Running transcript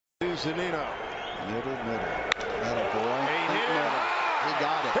Zunino. Middle. That a boy. He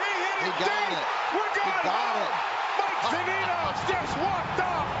got it. He got it. He got it. Mike Zunino just walked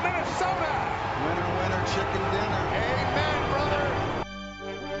off Minnesota. Winner, chicken dinner. Amen, brother.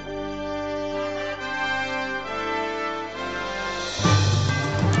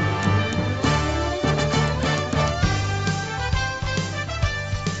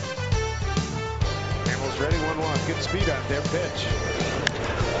 Hamels ready, 1-1. Good speed out there, pitch.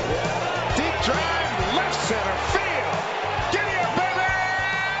 Deep drive, left center field. Get here, baby!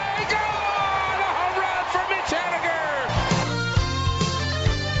 Gone! A home run for Mitch Haniger.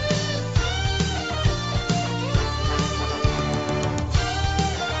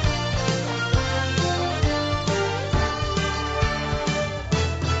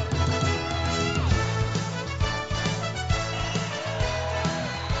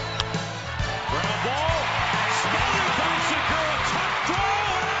 Ground ball. Smiley bicycle, a top throw,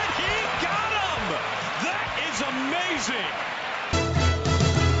 and he got him! That is amazing!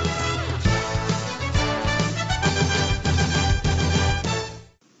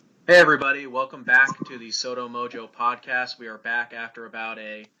 Hey everybody, welcome back to the Soto Mojo podcast. We are back after about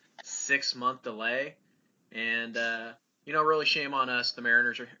a 6-month delay, and really shame on us. The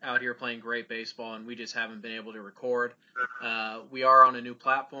Mariners are out here playing great baseball, and we just haven't been able to record. We are on a new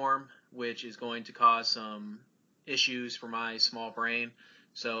platform, which is going to cause some issues for my small brain.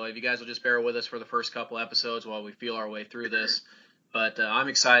 So if you guys will just bear with us for the first couple episodes while we feel our way through this. But I'm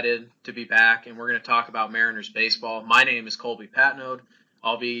excited to be back, and we're going to talk about Mariners baseball. My name is Colby Patnode.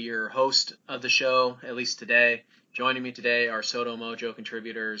 I'll be your host of the show, at least today. Joining me today are Soto Mojo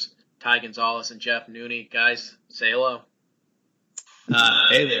contributors Ty Gonzalez and Jeff Nooney. Guys, say hello.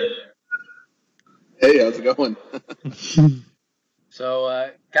 Hey there. Hey, how's it going?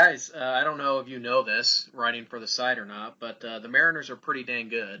 So, guys, I don't know if you know this, writing for the site or not, but the Mariners are pretty dang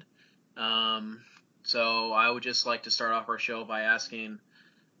good. So I would just like to start off our show by asking,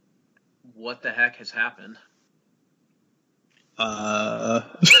 what the heck has happened? I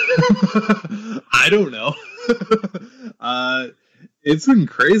don't know. It's been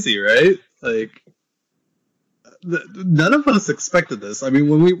crazy, right? Like, none of us expected this. I mean,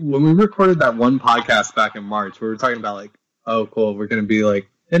 when we recorded that one podcast back in March, we were talking about like, oh, cool, we're going to be like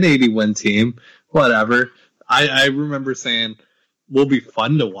an 80-win team, whatever. I remember saying we'll be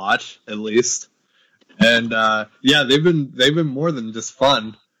fun to watch at least, and yeah, they've been more than just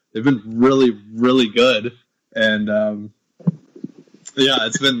fun. They've been really, really good, and yeah,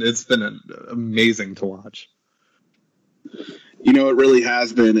 it's been amazing to watch. You know, it really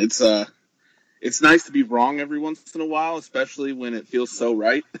has been. It's nice to be wrong every once in a while, especially when it feels so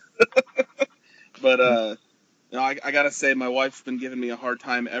right. But I gotta say, my wife's been giving me a hard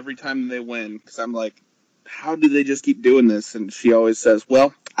time every time they win, because I'm like, how do they just keep doing this? And she always says,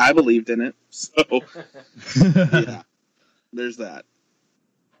 well, I believed in it. So, yeah, there's that.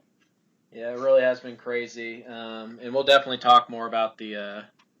 Yeah, it really has been crazy, and we'll definitely talk more about the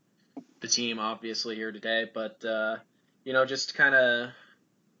team, obviously, here today. But just kind of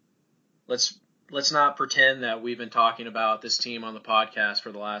let's not pretend that we've been talking about this team on the podcast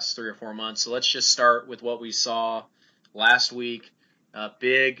for the last 3 or 4 months. So let's just start with what we saw last week.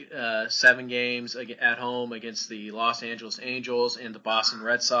 Big 7 games at home against the Los Angeles Angels and the Boston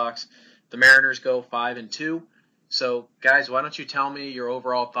Red Sox. The Mariners go 5-2. So, guys, why don't you tell me your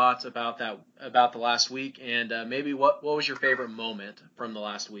overall thoughts about the last week, and maybe what was your favorite moment from the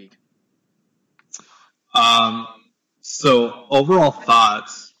last week? So overall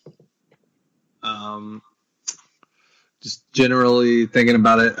thoughts, just generally thinking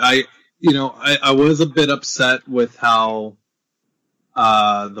about it, I was a bit upset with how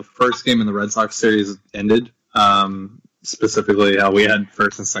the first game in the Red Sox series ended, specifically how we had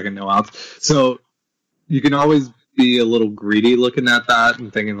first and second no outs. So you can always be a little greedy looking at that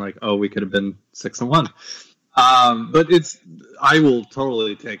and thinking like, oh, we could have been 6-1. But I will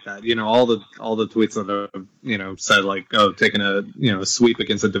totally take that. All the tweets that have, said like, oh, taking a sweep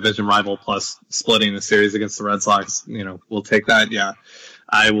against a division rival plus splitting the series against the Red Sox, we'll take that. Yeah,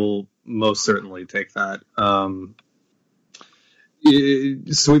 I will most certainly take that.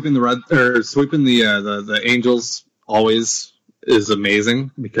 Sweeping the Angels always is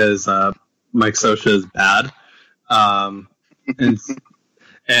amazing because Mike Scioscia is bad.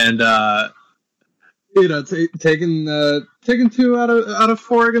 Taking 2 out of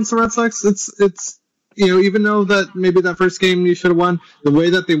 4 against the Red Sox, it's even though that maybe that first game you should have won, the way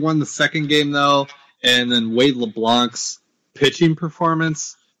that they won the second game though, and then Wade LeBlanc's pitching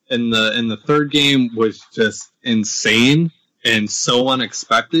performance in the third game was just insane and so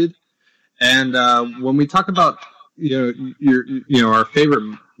unexpected. And when we talk about our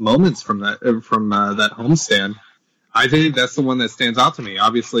favorite moments from that homestand. I think that's the one that stands out to me.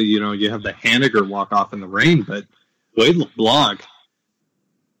 Obviously, you have the Haniger walk-off in the rain, but Wade LeBlanc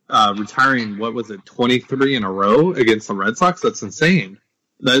retiring, 23 in a row against the Red Sox? That's insane.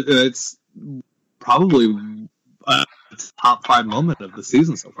 That's probably a top 5 moment of the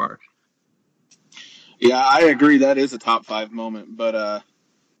season so far. Yeah, I agree. That is a top 5 moment. But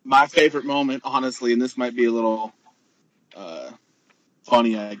my favorite moment, honestly, and this might be a little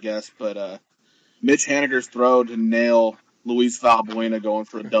funny, I guess, but Mitch Haniger's throw to nail Luis Valbuena going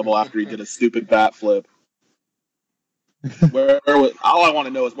for a double after he did a stupid bat flip. All I want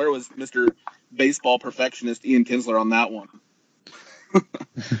to know is where was Mr. Baseball perfectionist Ian Kinsler on that one?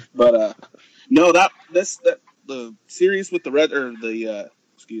 But no, the series with the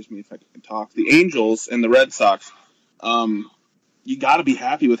excuse me if I can talk, the Angels and the Red Sox, you got to be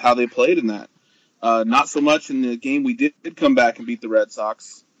happy with how they played in that. Not so much in the game we did come back and beat the Red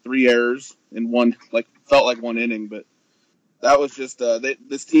Sox. 3 errors in felt like one inning, but that was just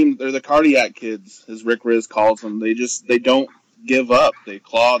this team. They're the cardiac kids, as Rick Riz calls them. They don't give up. They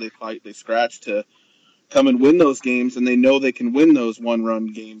claw, they fight, they scratch to come and win those games, and they know they can win those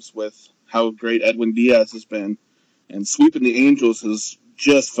 1-run games with how great Edwin Diaz has been. And sweeping the Angels is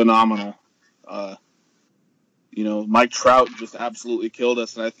just phenomenal. Mike Trout just absolutely killed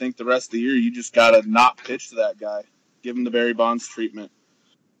us, and I think the rest of the year you just got to not pitch to that guy, give him the Barry Bonds treatment.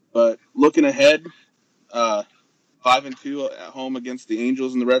 But looking ahead, 5-2 at home against the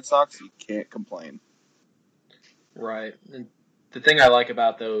Angels and the Red Sox, you can't complain. Right. And the thing I like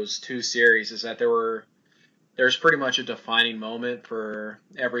about those 2 series is that there's pretty much a defining moment for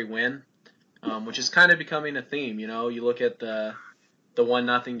every win, which is kind of becoming a theme. You look at the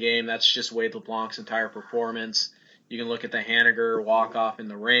 1-0 game, that's just Wade LeBlanc's entire performance. You can look at the Haniger walk-off in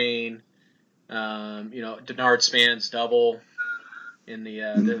the rain, Denard Span's double in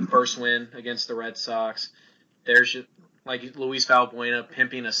the first win against the Red Sox. There's like Luis Valbuena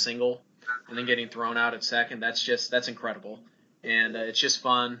pimping a single and then getting thrown out at second. That's incredible, and it's just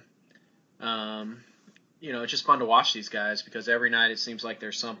fun. It's just fun to watch these guys because every night it seems like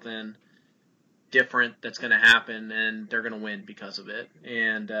there's something different that's going to happen, and they're going to win because of it.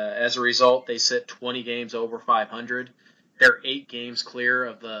 And as a result, they sit 20 games over 500. They're 8 games clear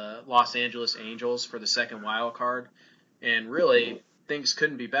of the Los Angeles Angels for the second wild card, and really things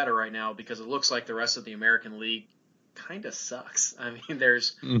couldn't be better right now because it looks like the rest of the American League kind of sucks. I mean,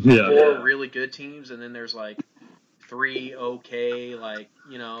 there's 4 really good teams, and then there's 3 okay,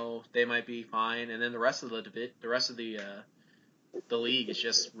 they might be fine, and then the rest of the league is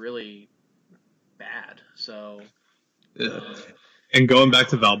just really bad. So, and going back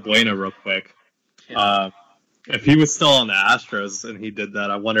to Valbuena real quick, if he was still on the Astros and he did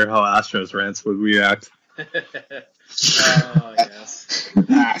that, I wonder how Astros rants would react. Oh, yes.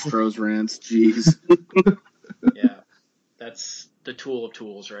 Astros rants, jeez. Yeah, that's the tool of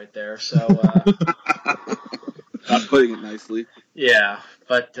tools right there. So, not putting it nicely. Yeah,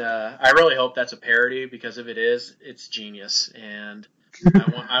 but I really hope that's a parody because if it is, it's genius, and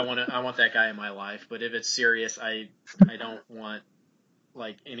I want that guy in my life. But if it's serious, I don't want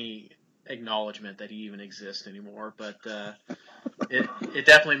any acknowledgement that he even exists anymore. But it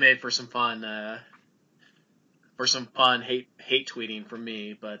definitely made for some fun. Hate tweeting from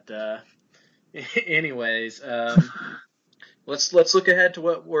me, but anyways, let's look ahead to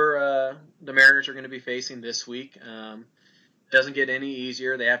what the Mariners are going to be facing this week. Doesn't get any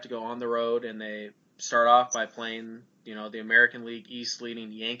easier. They have to go on the road, and they start off by playing the American League East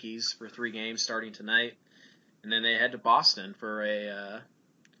leading Yankees for 3 games starting tonight, and then they head to Boston for a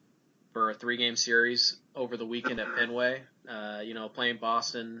 3-game series over the weekend at Fenway. Playing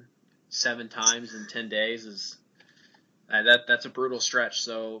Boston 7 times in 10 days is that's a brutal stretch.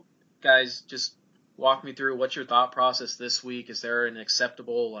 So, guys, just walk me through what's your thought process this week. Is there an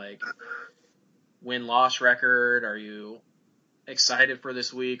acceptable win-loss record? Are you excited for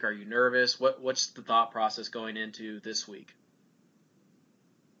this week? Are you nervous? What's the thought process going into this week?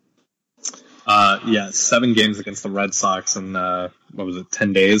 7 games against the Red Sox in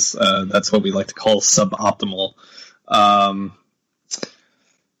 10 days. That's what we like to call suboptimal. I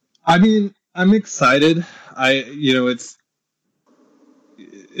mean, I'm excited.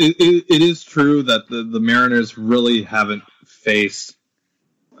 It is true that the Mariners really haven't faced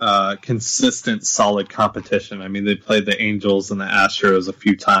consistent, solid competition. I mean, they played the Angels and the Astros a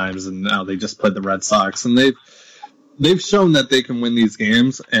few times, and now they just played the Red Sox, and they've shown that they can win these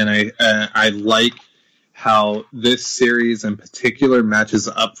games. And I like how this series in particular matches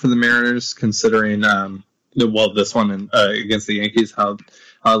up for the Mariners, considering this one against the Yankees, how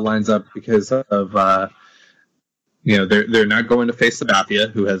it lines up because of they're not going to face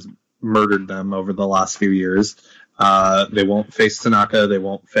Sabathia, who has murdered them over the last few years. They won't face Tanaka. They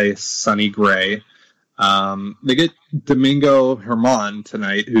won't face Sonny Gray. They get Domingo Germán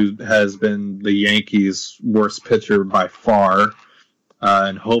tonight, who has been the Yankees' worst pitcher by far.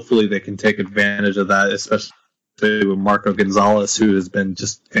 And hopefully they can take advantage of that, especially with Marco Gonzalez, who has been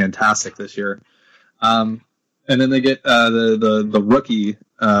just fantastic this year. And then they get the rookie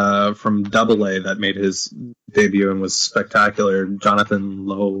from Double-A that made his debut and was spectacular, Jonathan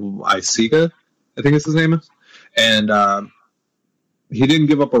Loaisiga, I think is his name. And he didn't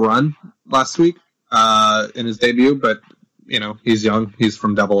give up a run last week in his debut, but he's young. He's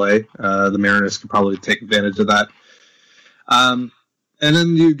from Double-A. The Mariners could probably take advantage of that. And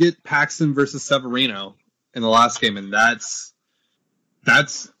then you get Paxton versus Severino in the last game, and that's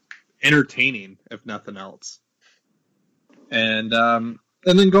entertaining, if nothing else. And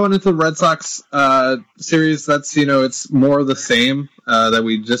then going into the Red Sox series, that's it's more of the same that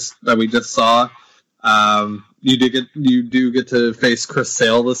we just saw. You do get to face Chris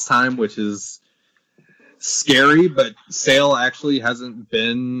Sale this time, which is scary, but Sale actually hasn't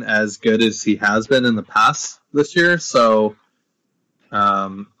been as good as he has been in the past this year, so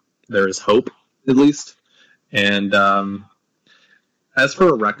there is hope, at least. And as for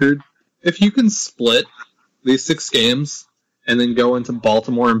a record, if you can split these 6 games and then go into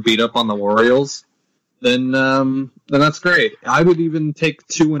Baltimore and beat up on the Orioles, then that's great. I would even take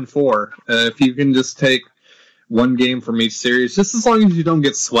 2 and 4 if you can just take one game from each series. Just as long as you don't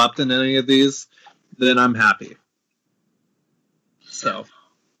get swept in any of these, then I'm happy. So,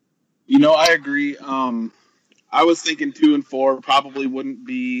 I agree. I was thinking 2 and 4 probably wouldn't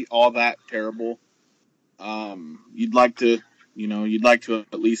be all that terrible. You'd like to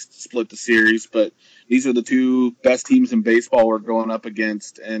at least split the series, but these are the 2 best teams in baseball we're going up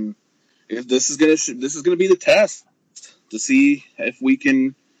against, and if this is gonna be the test to see if we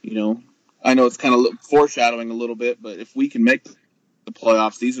can, I know it's kind of foreshadowing a little bit, but if we can make the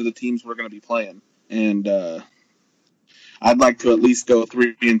playoffs, these are the teams we're going to be playing, and I'd like to at least go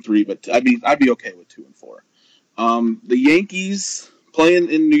 3 and 3, but I'd be okay with 2 and 4. The Yankees playing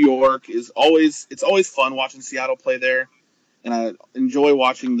in New York it's always fun watching Seattle play there, and I enjoy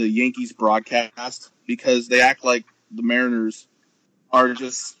watching the Yankees broadcast because they act like the Mariners are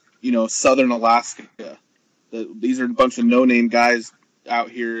just Southern Alaska. These are a bunch of no-name guys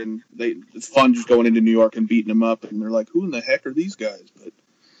out here, and it's fun just going into New York and beating them up, and they're like, who in the heck are these guys? But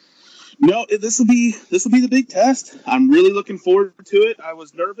this will be the big test. I'm really looking forward to it. I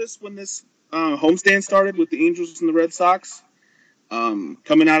was nervous when this homestand started with the Angels and the Red Sox.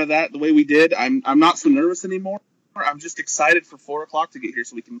 Coming out of that the way we did, I'm not so nervous anymore. I'm just excited for 4:00 to get here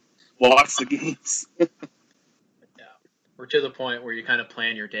so we can watch the games. Yeah, we're to the point where you kind of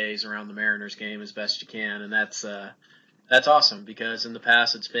plan your days around the Mariners game as best you can, and that's awesome because in the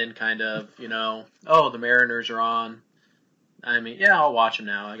past it's been kind of the Mariners are on. I mean, yeah, I'll watch them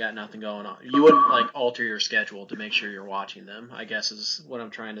now. I got nothing going on. You wouldn't alter your schedule to make sure you're watching them, I guess is what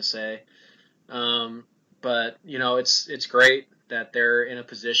I'm trying to say. But it's great that they're in a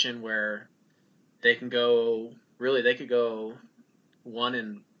position where they could go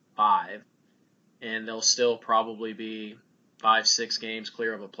 1-5, and they'll still probably be 5-6 games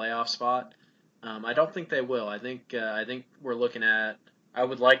clear of a playoff spot. I don't think they will. I think we're looking at. I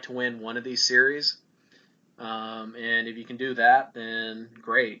would like to win one of these series, and if you can do that, then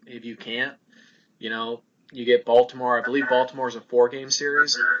great. If you can't, you get Baltimore. I believe Baltimore is a 4-game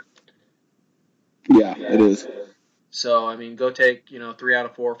series. Yeah, it is. So I mean, go take 3 out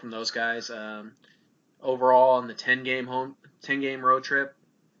of 4 from those guys. Overall, on the 10-game road trip,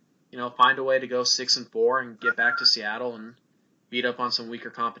 find a way to go 6 and 4 and get back to Seattle and beat up on some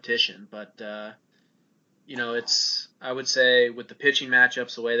weaker competition. But I would say with the pitching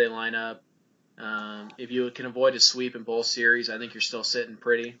matchups, the way they line up, if you can avoid a sweep in both series, I think you're still sitting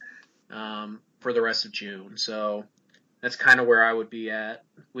pretty for the rest of June. So that's kind of where I would be at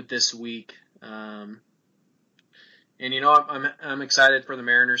with this week. And I'm excited for the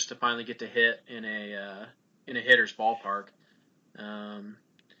Mariners to finally get to hit in a hitter's ballpark. The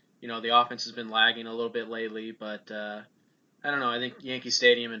offense has been lagging a little bit lately, but I don't know. I think Yankee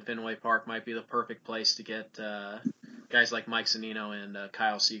Stadium and Fenway Park might be the perfect place to get guys like Mike Zunino and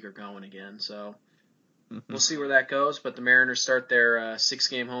Kyle Seager going again. So we'll see where that goes. But the Mariners start their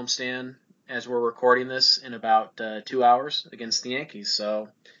 6-game homestand as we're recording this in about 2 hours against the Yankees. So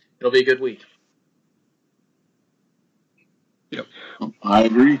it'll be a good week. Yep, I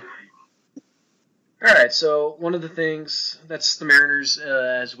agree. All right, so one of the things that's the Mariners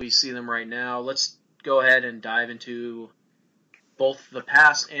as we see them right now. Let's go ahead and dive into both the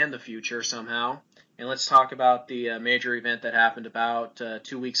past and the future somehow. and let's talk about the major event that happened about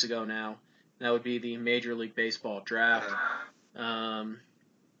 2 weeks ago now. That would be the Major League Baseball draft. The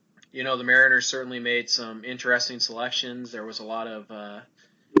Mariners certainly made some interesting selections. There was a lot of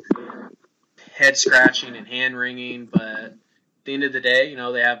head scratching and hand wringing, but at the end of the day,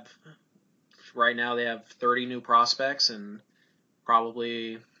 right now they have 30 new prospects and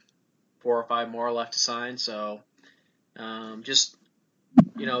probably 4 or 5 more left to sign. So the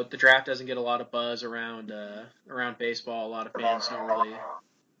draft doesn't get a lot of buzz around baseball. A lot of fans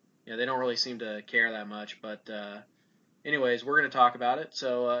they don't really seem to care that much. But anyways, we're going to talk about it.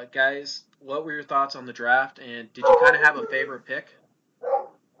 So guys, what were your thoughts on the draft, and did you kind of have a favorite pick?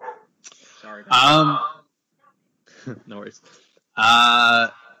 Sorry about that. No worries.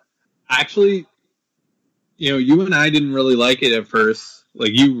 Actually, you and I didn't really like it at first.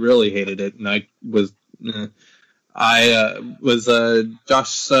 Like, you really hated it, and I was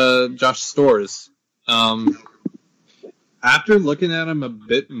Josh Stores. After looking at him a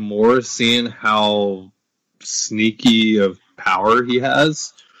bit more, seeing how sneaky of power he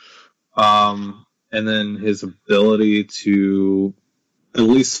has, and then his ability to at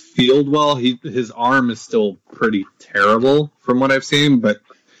least field well. His arm is still pretty terrible from what I've seen, but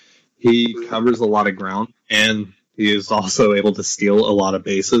he covers a lot of ground, and he is also able to steal a lot of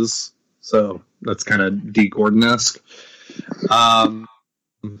bases. So that's kind of D. Gordon-esque.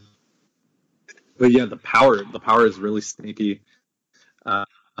 But yeah, the power is really sneaky.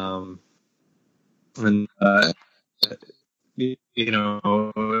 And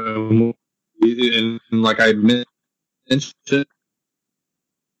like I mentioned,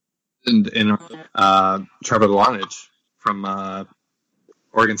 in Trevor Lonage from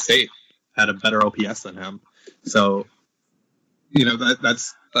Oregon State had a better OPS than him. So,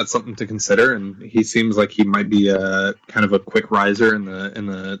 that's something to consider, and he seems like he might be a kind of a quick riser in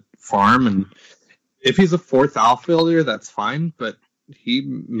the farm, and if he's a fourth outfielder, that's fine, but he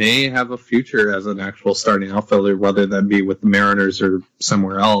may have a future as an actual starting outfielder, whether that be with the Mariners or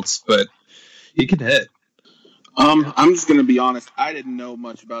somewhere else, but he could hit. I'm just going to be honest. I didn't know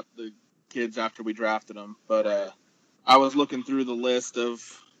much about the kids after we drafted them, but I was looking through the list of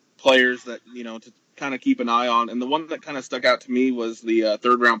players that, to kind of keep an eye on, and the one that kind of stuck out to me was the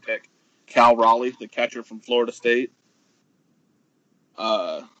third-round pick, Cal Raleigh, the catcher from Florida State.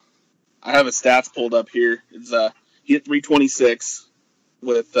 I have his stats pulled up here. It's he hit 326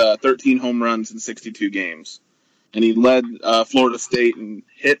 with 13 home runs in 62 games, and he led Florida State in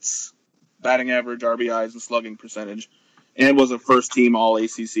hits, batting average, RBIs, and slugging percentage, and was a first-team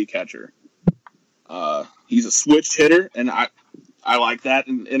All-ACC catcher. He's a switch hitter, and I like that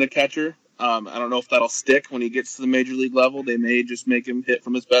in a catcher. I don't know if that'll stick when he gets to the major league level. They may just make him hit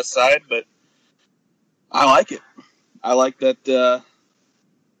from his best side, but I like it. I like that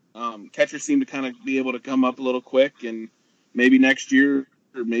catchers seem to kind of be able to come up a little quick, and maybe next year,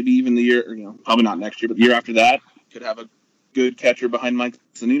 or maybe even the year, probably not next year, but the year after that, could have a good catcher behind Mike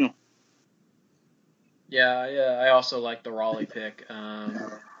Zunino. Yeah, I also like the Raleigh pick.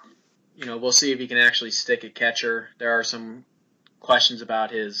 We'll see if he can actually stick at catcher. There are some questions about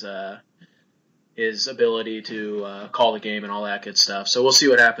his ability to call the game and all that good stuff. So we'll see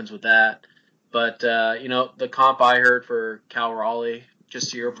what happens with that. But, the comp I heard for Cal Raleigh,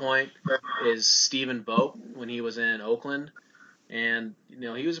 just to your point, is Stephen Vogt when he was in Oakland. And,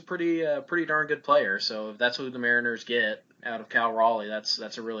 he was a pretty darn good player. So if that's who the Mariners get out of Cal Raleigh,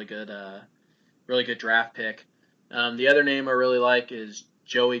 that's a really good draft pick. The other name I really like is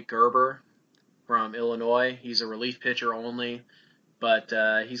Joey Gerber from Illinois. He's a relief pitcher only, but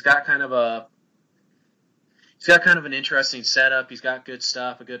he's got kind of an interesting setup. He's got good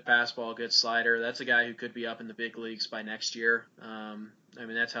stuff, a good fastball, a good slider. That's a guy who could be up in the big leagues by next year.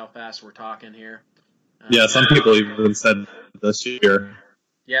 That's how fast we're talking here. Yeah, some people even said this year.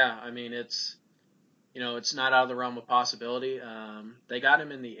 Yeah, it's not out of the realm of possibility. They got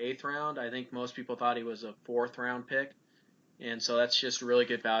him in the 8th round. I think most people thought he was a 4th round pick. And so that's just really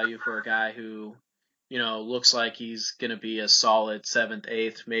good value for a guy who, looks like he's going to be a solid 7th,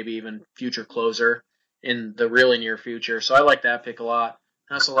 8th, maybe even future closer in the really near future. So I like that pick a lot.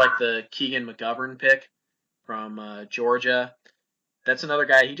 I also like the Keegan McGovern pick from Georgia. That's another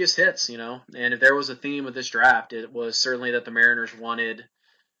guy, he just hits, and if there was a theme of this draft, it was certainly that the Mariners wanted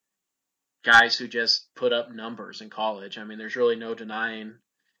guys who just put up numbers in college. There's really no denying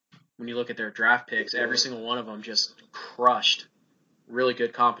when you look at their draft picks, every single one of them just crushed really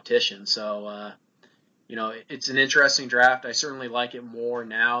good competition. So, it's an interesting draft. I certainly like it more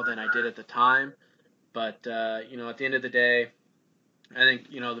now than I did at the time. But, at the end of the day, I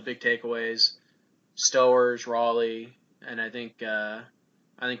think, the big takeaways, Stowers, Raleigh, and I think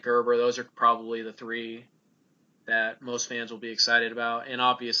I think Gerber. Those are probably the three that most fans will be excited about, and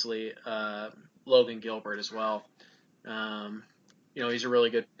obviously Logan Gilbert as well. He's a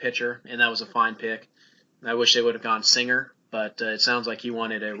really good pitcher, and that was a fine pick. I wish they would have gone Singer, but it sounds like he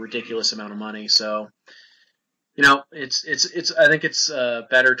wanted a ridiculous amount of money. So, it's. I think it's a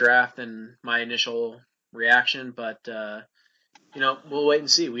better draft than my initial reaction, but we'll wait and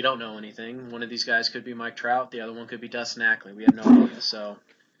see. We don't know anything. One of these guys could be Mike Trout. The other one could be Dustin Ackley. We have no idea. So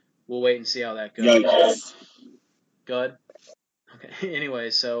we'll wait and see how that goes. Yikes. Good. Okay.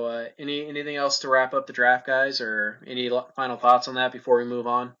 Anyway, so anything else to wrap up the draft, guys, or any final thoughts on that before we move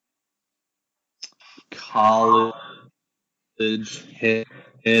on? College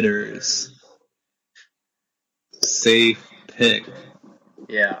hitters. Safe pick.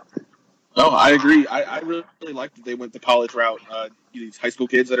 Yeah. No, I agree. I really like that they went the college route. These high school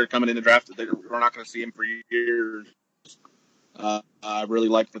kids that are coming in the draft, we're not going to see them for years. I really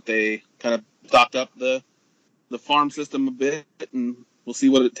like that they kind of stocked up the farm system a bit, and we'll see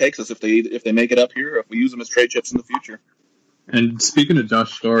what it takes us if they make it up here, or if we use them as trade chips in the future. And speaking of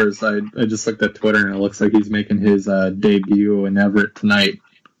Josh Storrs, I just looked at Twitter, and it looks like he's making his debut in Everett tonight.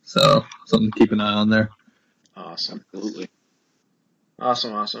 So something to keep an eye on there. Awesome. Absolutely.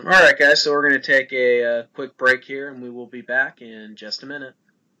 Awesome. All right, guys, so we're going to take a quick break here, and we will be back in just a minute.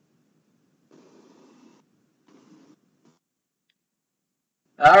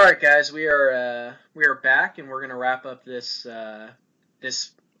 All right, guys, we are back, and we're going to wrap up this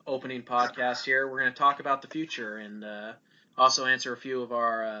opening podcast here. We're going to talk about the future and also answer a few of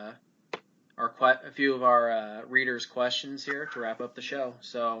our readers' questions here to wrap up the show.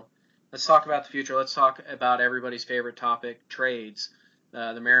 So let's talk about the future. Let's talk about everybody's favorite topic, trades.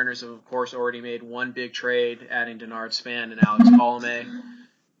 The Mariners have, of course, already made one big trade, adding Denard Span and Alex Colomé.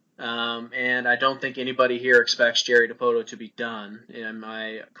 And I don't think anybody here expects Jerry Dipoto to be done. Am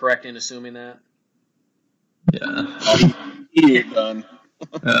I correct in assuming that? Yeah. He ain't done.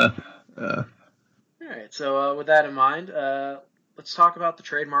 All right. So with that in mind, let's talk about the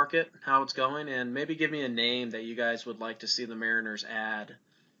trade market, how it's going, and maybe give me a name that you guys would like to see the Mariners add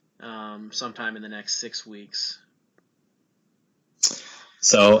sometime in the next 6 weeks.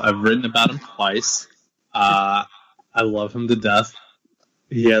 So I've written about him twice. I love him to death.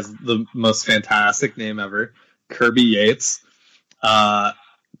 He has the most fantastic name ever, Kirby Yates. God,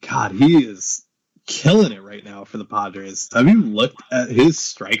 he is killing it right now for the Padres. Have you looked at his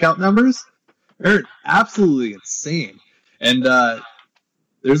strikeout numbers? They're absolutely insane. And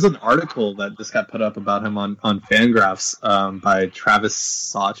there's an article that just got put up about him on Fangraphs by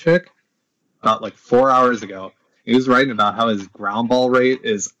Travis Sawchik about like 4 hours ago. He was writing about how his ground ball rate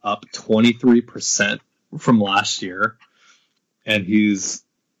is up 23% from last year. And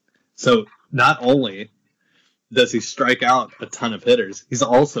so not only does he strike out a ton of hitters, he's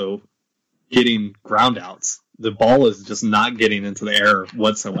also getting ground outs. The ball is just not getting into the air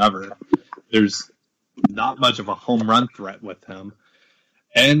whatsoever. There's not much of a home run threat with him.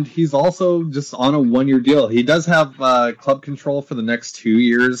 And he's also just on a 1-year deal. He does have club control for the next 2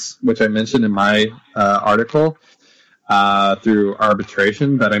 years, which I mentioned in my article, through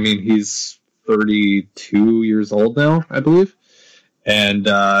arbitration. But, I mean, he's 32 years old now, I believe. And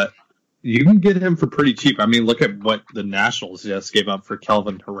you can get him for pretty cheap. I mean, look at what the Nationals just gave up for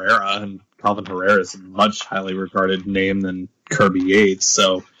Kelvin Herrera. And Kelvin Herrera is a much highly regarded name than Kirby Yates.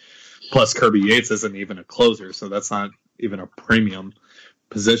 So, plus Kirby Yates isn't even a closer, so that's not even a premium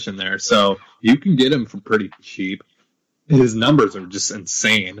position there. So you can get him for pretty cheap. His numbers are just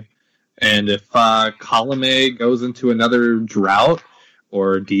insane. And if Colomé goes into another drought,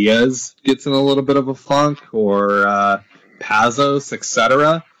 or Diaz gets in a little bit of a funk, or Pazos,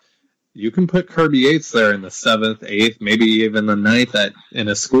 etc., you can put Kirby Yates there in the 7th, 8th, maybe even the 9th in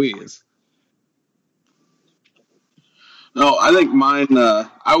a squeeze. No, I think mine,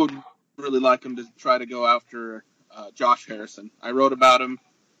 I would really like him to try to go after Josh Harrison. I wrote about him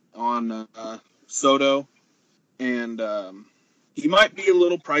on Soto, and he might be a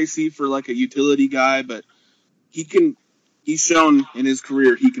little pricey for like a utility guy, but he's shown in his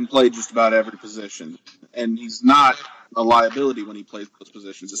career he can play just about every position, and he's not a liability when he plays those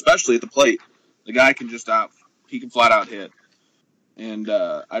positions, especially at the plate. The guy can he can flat out hit. And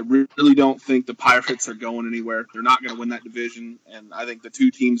I really don't think the Pirates are going anywhere. They're not going to win that division. And I think the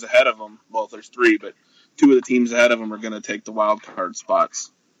 2 teams ahead of them, well, there's 3, but 2 of the teams ahead of them are going to take the wild card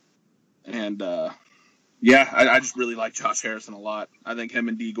spots. And, I just really like Josh Harrison a lot. I think him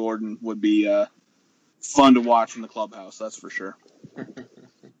and D. Gordon would be fun to watch in the clubhouse, that's for sure.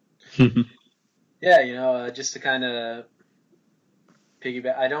 Yeah, just to kind of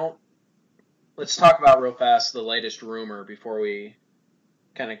piggyback, let's talk about real fast the latest rumor before we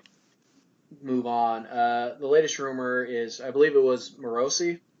kind of move on. The latest rumor is, I believe it was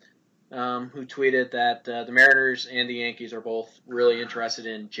Morosi, who tweeted that the Mariners and the Yankees are both really interested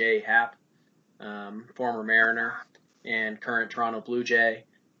in Jay Happ, former Mariner and current Toronto Blue Jay.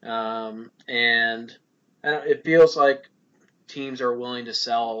 And it feels like teams are willing to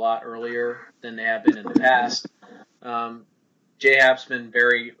sell a lot earlier than they have been in the past. Jay Happ's been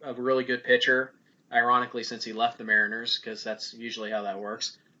a really good pitcher, ironically, since he left the Mariners, because that's usually how that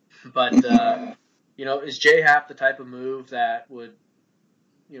works. But, is Jay Happ the type of move that would,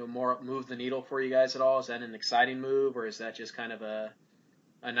 more move the needle for you guys at all? Is that an exciting move, or is that just kind of a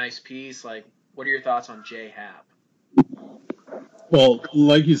nice piece? Like, what are your thoughts on Jay Happ? Well,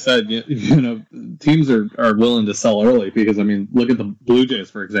 like you said, teams are willing to sell early because, I mean, look at the Blue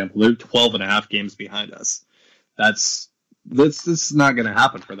Jays, for example. They're 12 and a half games behind us. That's not going to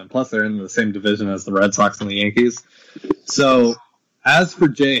happen for them. Plus, they're in the same division as the Red Sox and the Yankees. So, as for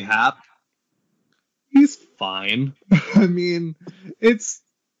Jay Happ, he's fine. I mean,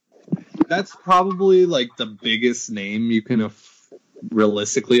 that's probably like the biggest name you can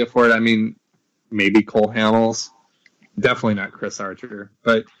realistically afford. I mean, maybe Cole Hamels. Definitely not Chris Archer.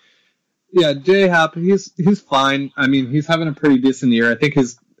 But, yeah, Jay Happ, he's fine. I mean, he's having a pretty decent year. I think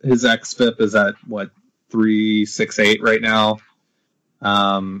his xFIP is at, 3.68 right now.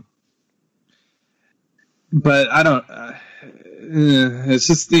 But I don't... it's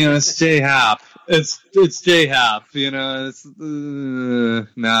just, it's Jay Happ. It's Jay Happ, it's...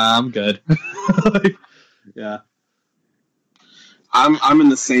 nah, I'm good. Yeah. I'm in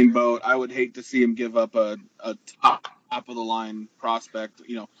the same boat. I would hate to see him give up a top of the line prospect.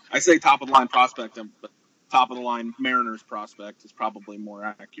 I say top of the line prospect, but top of the line Mariners prospect is probably more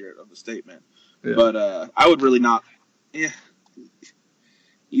accurate of a statement. Yeah. But I would really not. Yeah,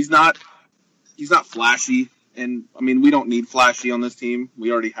 he's not flashy, and I mean we don't need flashy on this team.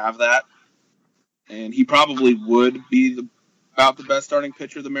 We already have that, and he probably would be about the best starting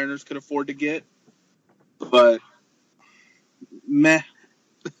pitcher the Mariners could afford to get. But meh.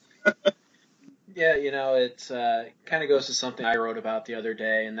 Yeah, it's kind of goes to something I wrote about the other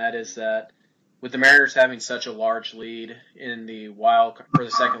day, and that is that with the Mariners having such a large lead in the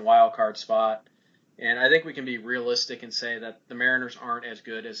second wild card spot, and I think we can be realistic and say that the Mariners aren't as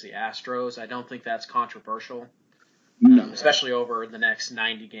good as the Astros. I don't think that's controversial, especially over the next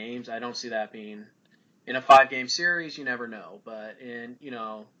 90 games. I don't see that being in a 5-game series. You never know, but in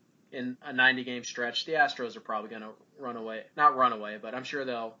a 90-game stretch, the Astros are probably going to not run away, but I'm sure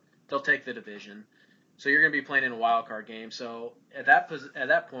they'll take the division. So you're going to be playing in a wild card game. So at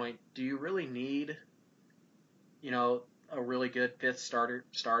that point, do you really need, a really good fifth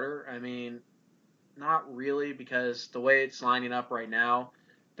starter? I mean, not really, because the way it's lining up right now,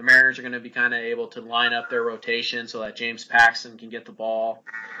 the Mariners are going to be kind of able to line up their rotation so that James Paxton can get the ball,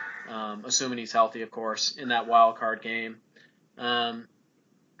 assuming he's healthy, of course, in that wild card game.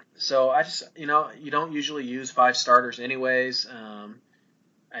 So I just, you don't usually use 5 starters anyways.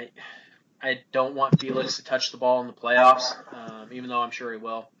 I don't want Felix to touch the ball in the playoffs, even though I'm sure he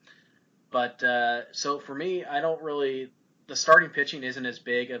will. But so for me, the starting pitching isn't as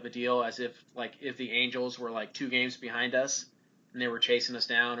big of a deal as if the Angels were 2 games behind us and they were chasing us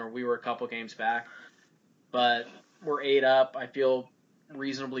down, or we were a couple games back. But we're 8 up. I feel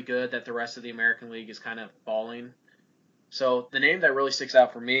reasonably good that the rest of the American League is kind of falling. So the name that really sticks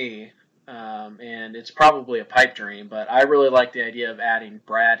out for me, and it's probably a pipe dream, but I really like the idea of adding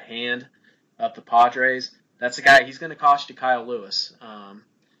Brad Hand of the Padres. That's the guy. He's going to cost you Kyle Lewis.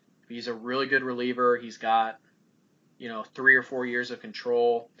 He's a really good reliever. He's got 3 or 4 years of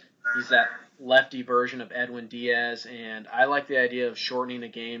control. He's that lefty version of Edwin Diaz, and I like the idea of shortening a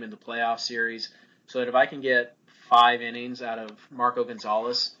game in the playoff series so that if I can get 5 innings out of Marco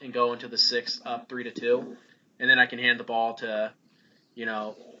Gonzalez and go into the 6th up 3-2, and then I can hand the ball to,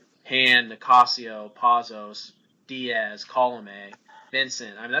 Hand, Nicasio, Pazos, Diaz, Colome,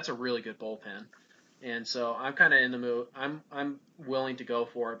 Vincent. I mean, that's a really good bullpen. And so I'm kind of in the mood. I'm willing to go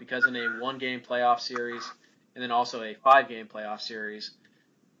for it because in a 1-game playoff series and then also a 5-game playoff series,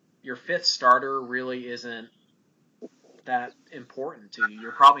 your 5th starter really isn't that important to you.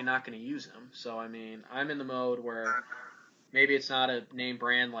 You're probably not going to use him. So, I mean, I'm in the mode where maybe it's not a name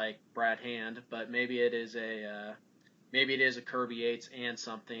brand like Brad Hand, but maybe it is a Kirby Yates and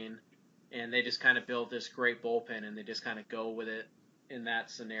something, and they just kind of build this great bullpen and they just kind of go with it in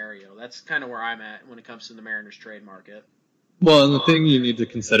that scenario. That's kind of where I'm at when it comes to the Mariners trade market. Well, and the thing you need to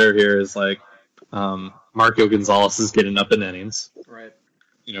consider here is Marco Gonzalez is getting up in innings. Right.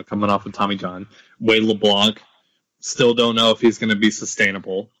 Coming off of Tommy John. Wade LeBlanc, still don't know if he's going to be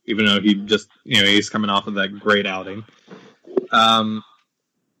sustainable, even though he just, he's coming off of that great outing.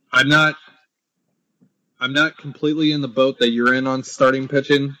 I'm not completely in the boat that you're in on starting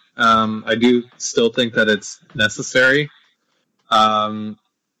pitching. I do still think that it's necessary. I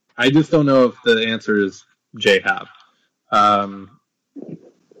just don't know if the answer is J-Hap.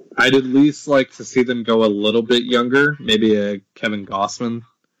 I'd at least like to see them go a little bit younger, maybe a Kevin Gausman.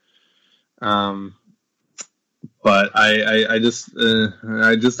 But I just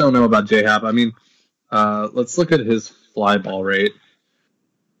don't know about J-Hap. I mean, let's look at his fly ball rate.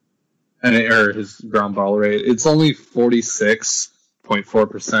 Or his ground ball rate. It's only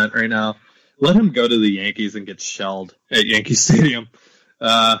 46.4% right now. Let him go to the Yankees and get shelled at Yankee Stadium.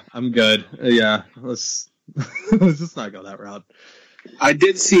 I'm good. Yeah, let's just not go that route. I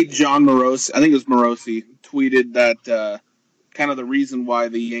did see John Morosi, I think it was Morosi, tweeted that kind of the reason why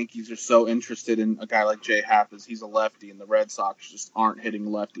the Yankees are so interested in a guy like J-Hap is he's a lefty, and the Red Sox just aren't hitting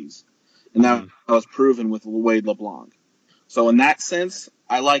lefties. And that was proven with Wade LeBlanc. So in that sense,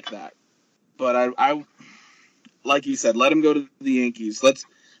 I like that. But I like you said, let him go to the Yankees.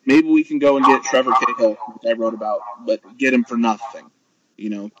 Maybe we can go and get Trevor Cahill, which I wrote about, but get him for nothing.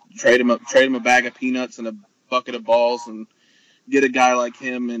 Trade him a bag of peanuts and a bucket of balls, and get a guy like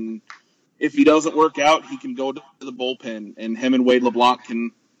him. And if he doesn't work out, he can go to the bullpen, and him and Wade LeBlanc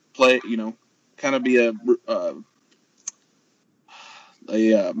can play. Kind of be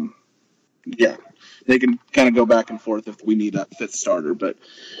they can kind of go back and forth if we need a fifth starter, but.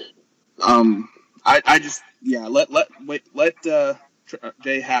 Let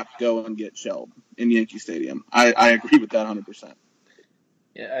J-Hap go and get shelled in Yankee Stadium. I agree with that 100%.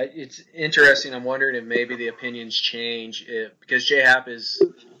 Yeah, it's interesting. I'm wondering if maybe the opinions change because J-Hap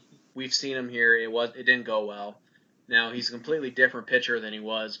we've seen him here. It didn't go well. Now he's a completely different pitcher than he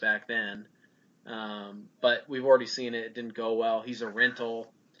was back then. But we've already seen it. It didn't go well. He's a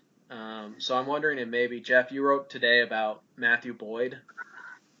rental. So I'm wondering if maybe, Jeff, you wrote today about Matthew Boyd.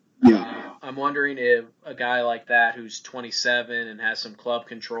 Yeah. I'm wondering if a guy like that who's 27 and has some club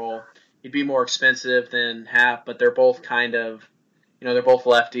control, he'd be more expensive than Hap, but they're both kind of, they're both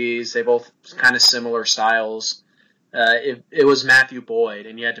lefties. They both kind of similar styles. If it was Matthew Boyd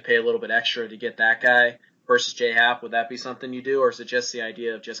and you had to pay a little bit extra to get that guy versus J-Hap, would that be something you do? Or is it just the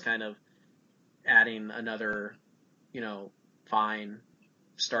idea of just kind of adding another, fine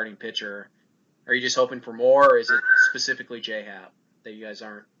starting pitcher? Are you just hoping for more, or is it specifically J-Hap that you guys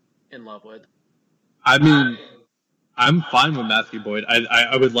aren't in love with? I mean, I'm fine with Matthew Boyd.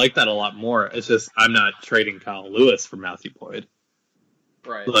 I would like that a lot more. It's just I'm not trading Kyle Lewis for Matthew Boyd.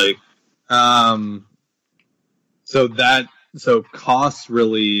 Right. So cost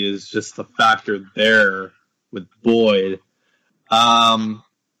really is just the factor there with Boyd. And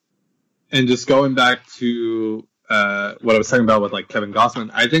just going back to what I was talking about with like Kevin Gausman,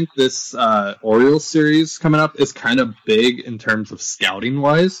 I think this Orioles series coming up is kind of big in terms of scouting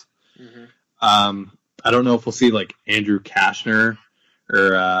wise. Mm-hmm. I don't know if we'll see like Andrew Kashner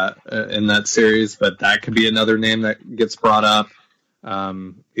or in that series, but that could be another name that gets brought up,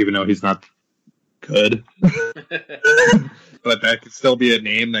 even though he's not good. But that could still be a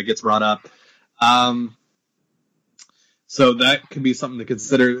name that gets brought up. So that could be something to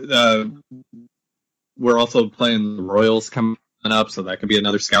consider. We're also playing the Royals coming up, so that could be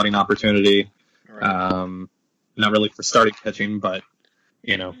another scouting opportunity. Right. Not really for starting pitching, but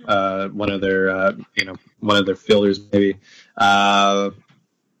one of their fielders maybe. I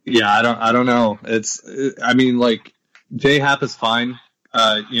don't know. Like J-Hap is fine.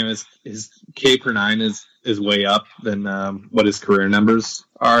 His K per 9 is way up than what his career numbers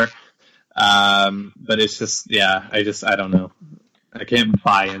are. But it's just, I don't know. I can't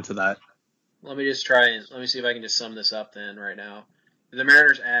buy into that. Let me see if I can just sum this up then right now. If the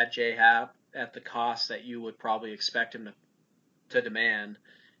Mariners add J-Hap at the cost that you would probably expect him to demand,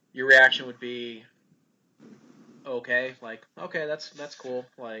 your reaction would be okay, that's cool.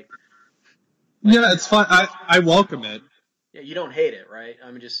 Yeah, it's fine. I welcome it. Yeah, you don't hate it, right?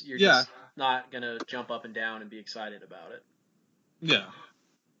 I mean, you're just not gonna jump up and down and be excited about it. Yeah.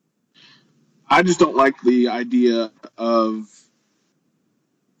 I just don't like the idea of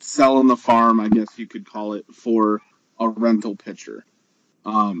selling the farm, I guess you could call it, for a rental pitcher.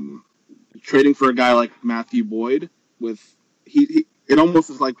 Trading for a guy like Matthew Boyd it almost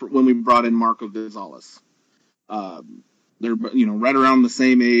is like when we brought in Marco Gonzalez. They're right around the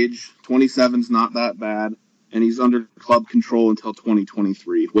same age. 27's not that bad, and he's under club control until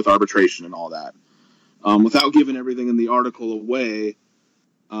 2023 with arbitration and all that. Without giving everything in the article away,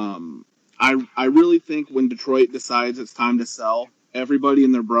 I really think when Detroit decides it's time to sell, everybody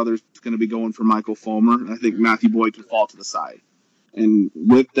and their brother's going to be going for Michael Fulmer, and I think Matthew Boyd can fall to the side. And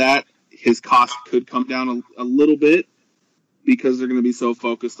with that, his cost could come down a little bit, because they're going to be so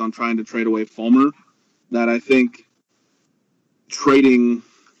focused on trying to trade away Fulmer that I think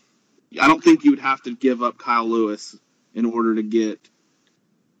I don't think you would have to give up Kyle Lewis in order to get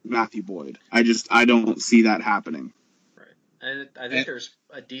Matthew Boyd. I don't see that happening. Right. And I think there's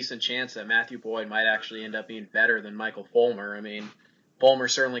a decent chance that Matthew Boyd might actually end up being better than Michael Fulmer. I mean, Fulmer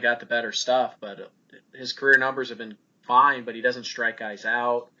certainly got the better stuff, but his career numbers have been fine, but he doesn't strike guys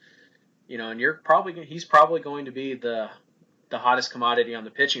out. And he's probably going to be the hottest commodity on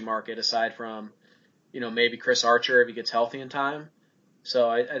the pitching market aside from, maybe Chris Archer if he gets healthy in time. So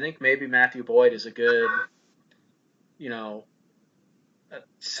I think maybe Matthew Boyd is a good, a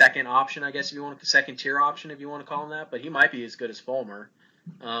second option, I guess, second tier option, if you want to call him that. But he might be as good as Fulmer.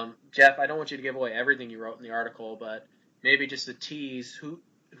 Jeff, I don't want you to give away everything you wrote in the article, but maybe just a tease.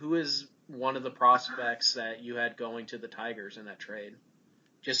 Who is one of the prospects that you had going to the Tigers in that trade?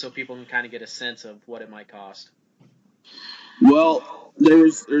 Just so people can kind of get a sense of what it might cost. Well,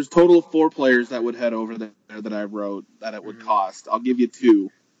 there's total of 4 players that would head over there that I wrote that it would cost. I'll give you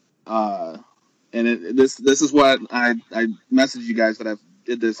 2. This is what I messaged you guys that I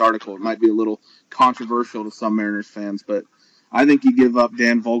did this article. It might be a little controversial to some Mariners fans, but I think you give up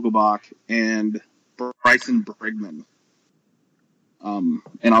Dan Vogelbach and Bryson Brigman. And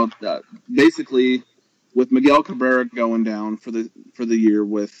I'll basically, with Miguel Cabrera going down for the year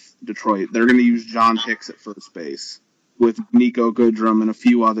with Detroit, they're going to use John Hicks at first base with Nico Goodrum and a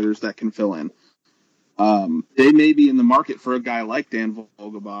few others that can fill in. They may be in the market for a guy like Dan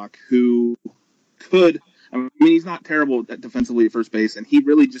Vogelbach who could. I mean, he's not terrible at defensively at first base, and he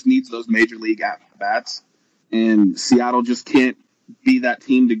really just needs those major league at-bats. And Seattle just can't be that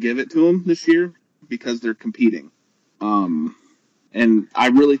team to give it to him this year because they're competing. And I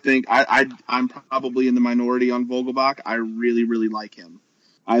really think I'm probably in the minority on Vogelbach. I really, really like him.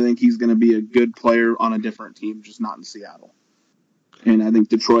 I think he's going to be a good player on a different team, just not in Seattle. And I think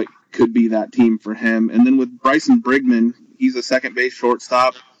Detroit could be that team for him. And then with Bryson Brigman, he's a second base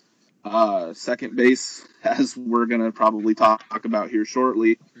shortstop. Second base, as we're going to probably talk about here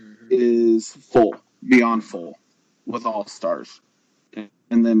shortly, is full, beyond full, with all stars.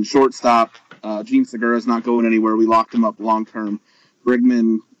 And then shortstop, Gene Segura is not going anywhere. We locked him up long term.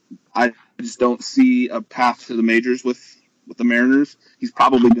 Brigman, I just don't see a path to the majors with the Mariners. He's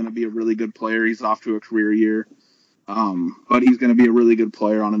probably going to be a really good player. He's off to a career year. But he's going to be a really good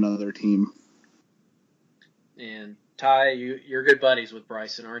player on another team. And Ty, you're good buddies with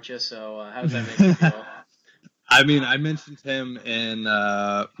Bryson, aren't you? So how does that make you feel? I mean, I mentioned him in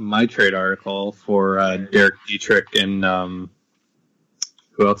my trade article for Derek Dietrich and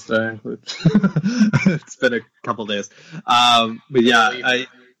who else did I include? It's been a couple days. But yeah,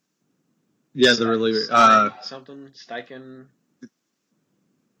 the reliever. Something, Steichen.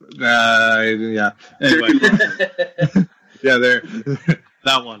 Yeah. Anyway. Yeah, there.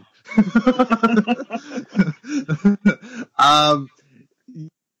 That one.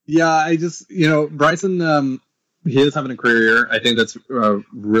 Yeah, I just, Bryson, he is having a career year. I think that's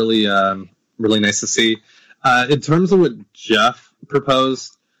really nice to see. In terms of what Jeff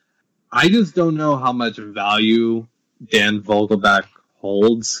proposed, I just don't know how much value Dan Vogelbach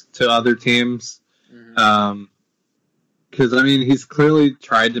holds to other teams. Because, I mean, he's clearly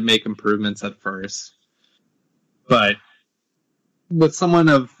tried to make improvements at first. But with someone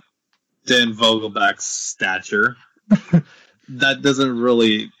of Dan Vogelbach's stature, that doesn't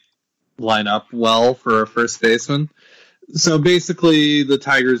really line up well for a first baseman. So basically, the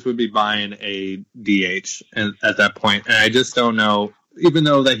Tigers would be buying a DH at that point. And I just don't know, even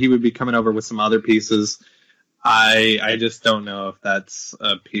though that he would be coming over with some other pieces, I just don't know if that's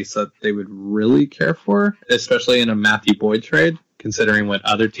a piece that they would really care for, especially in a Matthew Boyd trade, considering what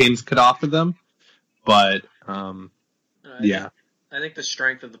other teams could offer them. But, yeah. I think the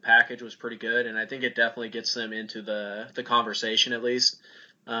strength of the package was pretty good, and I think it definitely gets them into the conversation at least.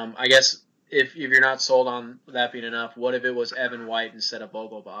 I guess if you're not sold on that being enough, what if it was Evan White instead of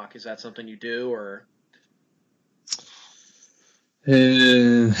Vogelbach? Is that something you do, or? I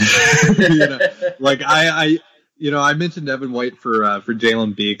mentioned Evan White for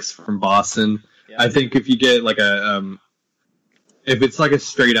Jalen Beeks from Boston. Yeah. I think if you get like if it's like a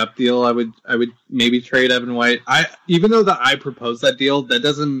straight up deal, I would maybe trade Evan White. Even though that I proposed that deal, that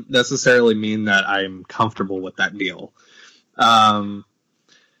doesn't necessarily mean that I'm comfortable with that deal. And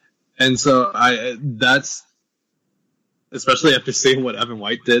so that's especially after seeing what Evan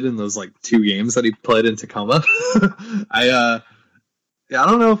White did in those like 2 games that he played in Tacoma. I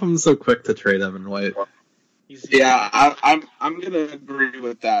don't know if I'm so quick to trade Evan White. Yeah, I'm gonna agree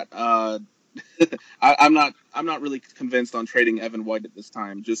with that. I'm not really convinced on trading Evan White at this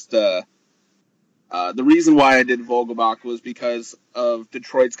time. Just The reason why I did Vogelbach was because of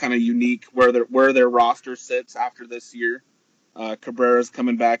Detroit's kind of unique where their roster sits after this year. Cabrera's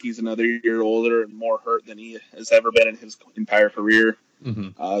coming back. He's another year older and more hurt than he has ever been in his entire career.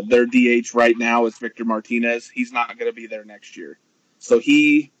 Mm-hmm. Their DH right now is Victor Martinez. He's not going to be there next year. So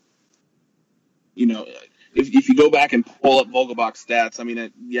he, if you go back and pull up Vogelbach's stats, I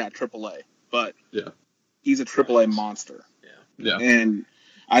mean, AAA, but he's a AAA monster. Yeah. And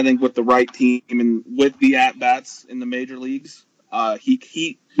I think with the right team and with the at-bats in the major leagues,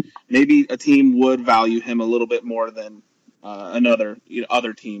 he maybe a team would value him a little bit more than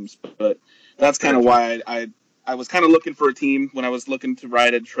other teams. But that's kind of why I was kind of looking for a team when I was looking to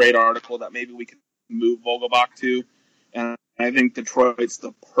write a trade article that maybe we could move Vogelbach to. And I think Detroit's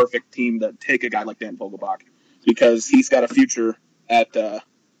the perfect team to take a guy like Dan Vogelbach because he's got a future at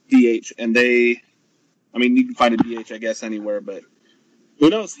DH. And you can find a DH, I guess, anywhere. But who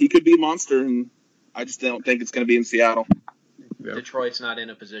knows? He could be a monster, and I just don't think it's going to be in Seattle. Yeah. Detroit's not in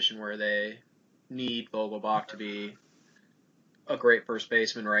a position where they need Vogelbach to be a great first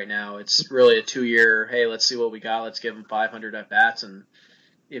baseman right now. It's really a 2-year, hey, let's see what we got. Let's give him 500 at-bats, and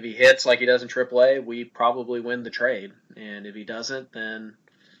if he hits like he does in AAA, we probably win the trade. And if he doesn't, then,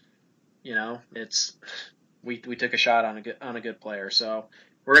 we took a shot on a good player. So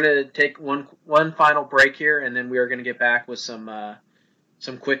we're going to take one final break here, and then we are going to get back with some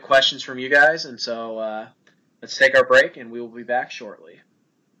quick questions from you guys. And so let's take our break, and we will be back shortly.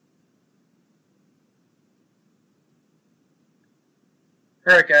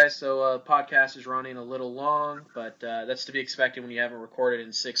 All right, guys, so podcast is running a little long, but that's to be expected when you haven't recorded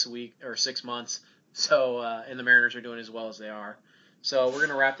in 6 months. So, and the Mariners are doing as well as they are. So we're going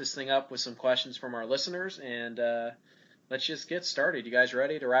to wrap this thing up with some questions from our listeners, and let's just get started. You guys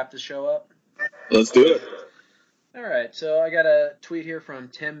ready to wrap this show up? Let's do it. All right, so I got a tweet here from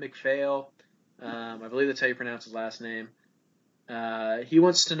Tim McPhail. I believe that's how you pronounce his last name. He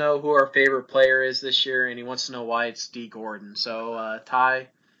wants to know who our favorite player is this year, and he wants to know why it's Dee Gordon. So, Ty,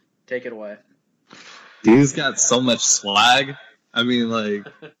 take it away. He's got so much swag. I mean, like,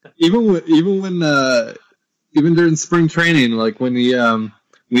 even during spring training, like when he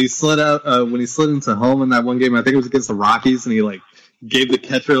slid into home in that one game, I think it was against the Rockies, and he like gave the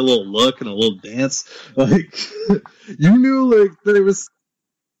catcher a little look and a little dance. Like, you knew like that it was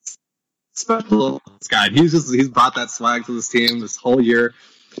special. This guy, he's brought that swag to this team this whole year.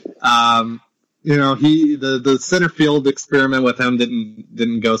 The center field experiment with him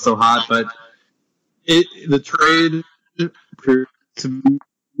didn't go so hot, but the trade proved to be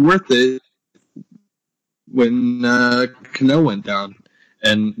worth it when Cano went down,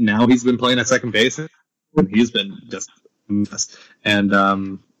 and now he's been playing at second base, and he's been just and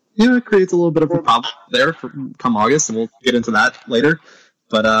it creates a little bit of a problem there come August, and we'll get into that later.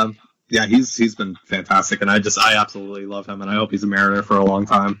 But he's been fantastic, and I absolutely love him, and I hope he's a Mariner for a long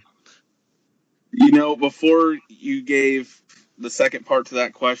time. Before you gave the second part to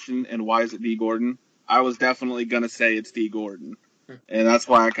that question, and why is it Dee Gordon, I was definitely going to say it's Dee Gordon, and that's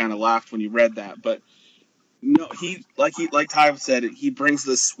why I kind of laughed when you read that. But no, like Ty said, he brings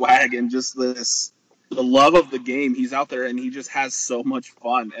this swag and just the love of the game. He's out there and he just has so much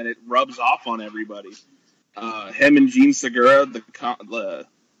fun, and it rubs off on everybody. Him and Gene Segura, the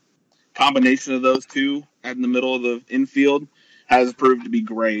combination of those two in the middle of the infield has proved to be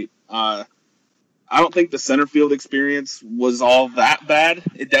great. I don't think the center field experience was all that bad.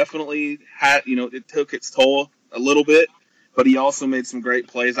 It definitely had, it took its toll a little bit, but he also made some great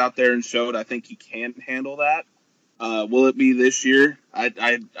plays out there and showed I think he can handle that. Will it be this year?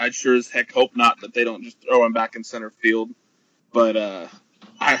 I sure as heck hope not, that they don't just throw him back in center field. But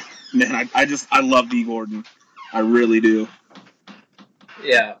I love Dee Gordon. I really do.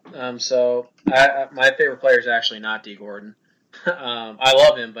 Yeah. So my favorite player is actually not Dee Gordon. I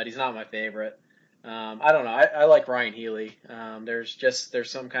love him, but he's not my favorite. I don't know. I like Ryan Healy.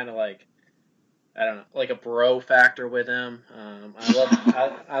 There's some kind of like, I don't know, like a bro factor with him.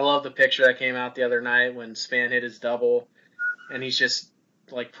 I love the picture that came out the other night when Span hit his double, and he's just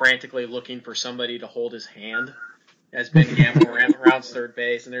like frantically looking for somebody to hold his hand as Ben Gamble rounds third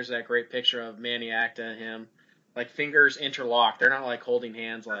base. And there's that great picture of Manny Acta and him, like fingers interlocked. They're not like holding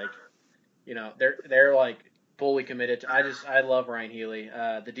hands, like, they're like fully committed. I love Ryan Healy.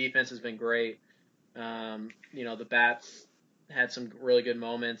 The defense has been great. The bats had some really good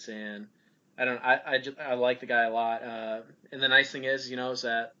moments, and I like the guy a lot. And the nice thing is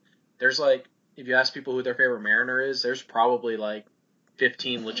that there's like, if you ask people who their favorite Mariner is, there's probably like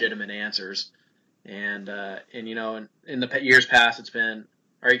 15 legitimate answers. And in the years past, it's been,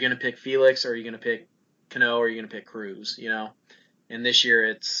 are you going to pick Felix, or are you going to pick Cano, or are you going to pick Cruz? And this year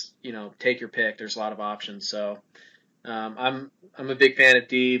it's, take your pick. There's a lot of options. So I'm a big fan of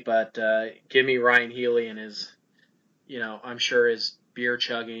D, but give me Ryan Healy and his, I'm sure his beer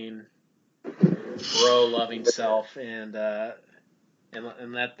chugging, bro loving self, and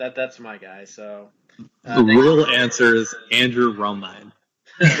that's my guy. So the real answer is Andrew Romine.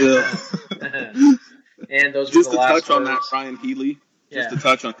 And those just were the to last touch on words. that Ryan Healy, Yeah. just to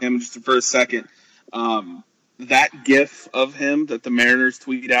touch on him just for a second. That gif of him that the Mariners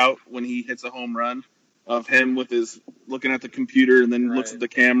tweet out when he hits a home run, of him with his looking at the computer and then looks at the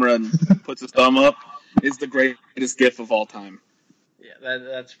camera and puts his thumb up, is the greatest gif of all time. Yeah,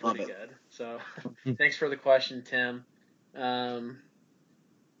 that's pretty good. So thanks for the question, Tim. Our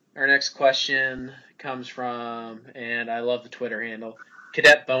next question comes from, and I love the Twitter handle,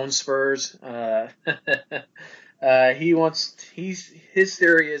 Cadet Bone Spurs. His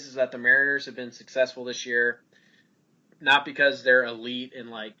theory is that the Mariners have been successful this year, not because they're elite in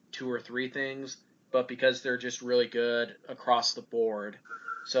like 2 or 3 things, but because they're just really good across the board.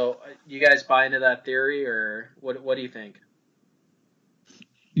 So, you guys buy into that theory, or what do you think?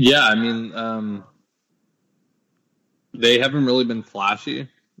 Yeah, I mean, they haven't really been flashy.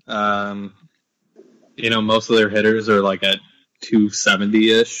 Most of their hitters are like at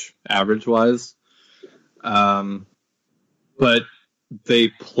 270-ish average-wise. But they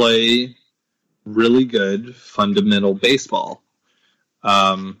play really good fundamental baseball.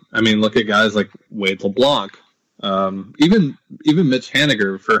 Look at guys like Wade LeBlanc. Even Mitch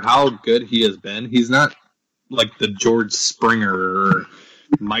Haniger, for how good he has been, he's not like the George Springer or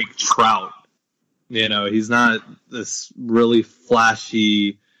Mike Trout. He's not this really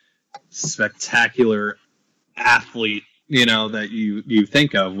flashy, spectacular athlete, that you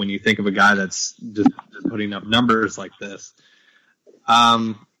think of when you think of a guy that's just putting up numbers like this.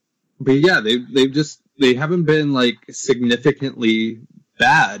 But yeah, they haven't been like significantly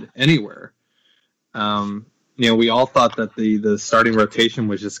bad anywhere. We all thought that the starting rotation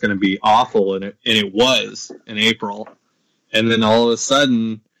was just going to be awful, and it was in April. And then all of a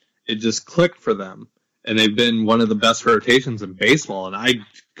sudden, it just clicked for them. And they've been one of the best rotations in baseball, and I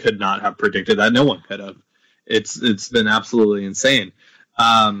could not have predicted that. No one could have. It's been absolutely insane.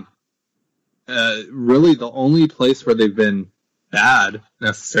 Really, the only place where they've been bad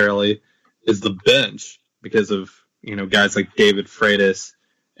necessarily is the bench, because of guys like David Freitas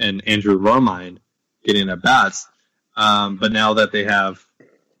and Andrew Romine getting at bats. But now that they have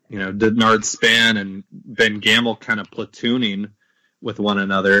Denard Span and Ben Gamble kind of platooning with one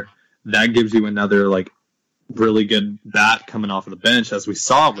another, that gives you another like really good bat coming off of the bench, as we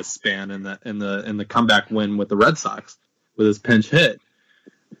saw with Span in the comeback win with the Red Sox with his pinch hit.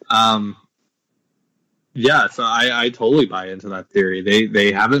 Yeah, so I totally buy into that theory.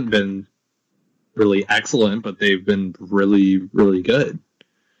 They haven't been really excellent, but they've been really, really good.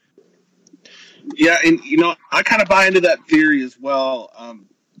 Yeah, and I kind of buy into that theory as well.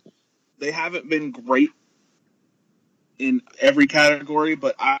 They haven't been great in every category,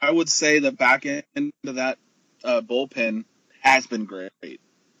 but I would say the back end of that bullpen has been great.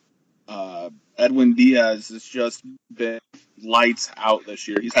 Edwin Diaz has just been lights out this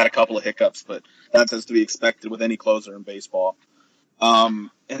year. He's had a couple of hiccups, but that's as to be expected with any closer in baseball. And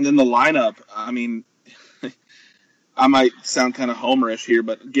then the lineup, I might sound kind of homerish here,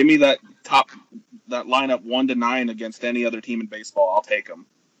 but give me that lineup 1 to 9 against any other team in baseball. I'll take them.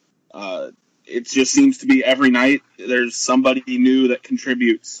 It just seems to be every night there's somebody new that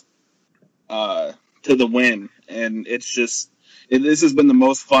contributes to the win, and this has been the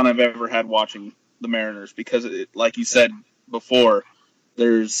most fun I've ever had watching the Mariners, because like you said before,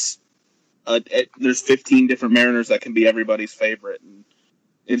 there's 15 different Mariners that can be everybody's favorite, and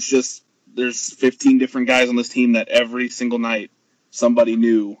it's just there's 15 different guys on this team that every single night somebody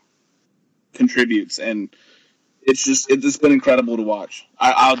new contributes, and it's been incredible to watch.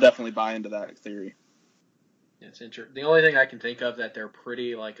 I'll definitely buy into that theory. It's interesting. The only thing I can think of that they're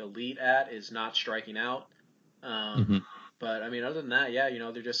pretty like elite at is not striking out. But other than that, yeah,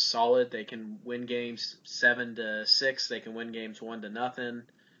 they're just solid. They can win games 7-6. They can win games 1-0.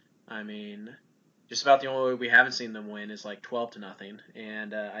 Just about the only way we haven't seen them win is like 12-0,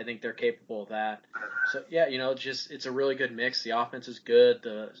 and I think they're capable of that. So yeah, it's a really good mix. The offense is good,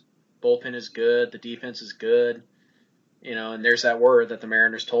 the bullpen is good, the defense is good. And there's that word that the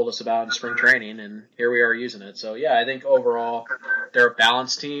Mariners told us about in spring training, and here we are using it. So yeah, I think overall they're a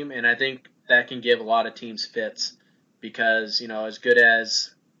balanced team, and I think that can give a lot of teams fits, because as good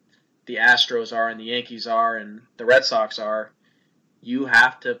as the Astros are and the Yankees are and the Red Sox are, you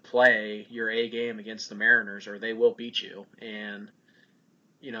have to play your A game against the Mariners or they will beat you. And,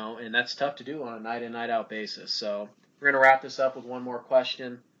 and that's tough to do on a night in, night out basis. So we're going to wrap this up with one more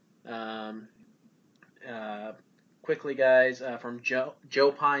question. Quickly, guys, from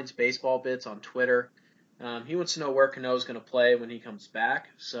Joe Pines Baseball Bits on Twitter. He wants to know where Cano's going to play when he comes back.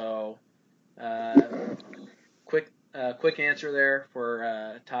 So, quick answer there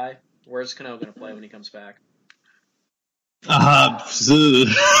for Ty. Where's Cano going to play when he comes back?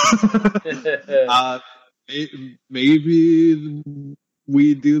 Maybe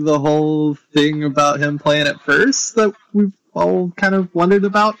we do the whole thing about him playing at first that we've all kind of wondered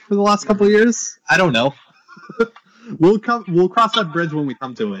about for the last couple of years. I don't know. We'll cross that bridge when we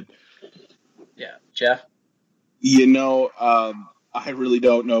come to it. Yeah, Jeff? I really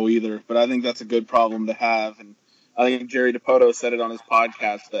don't know either, but I think that's a good problem to have. And I think Jerry DiPoto said it on his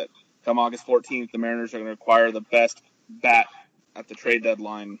podcast that come August 14th, the Mariners are going to acquire the best bat at the trade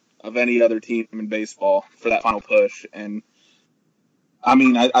deadline of any other team in baseball for that final push. And I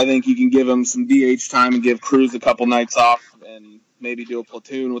mean, I think you can give him some DH time and give Cruz a couple nights off and maybe do a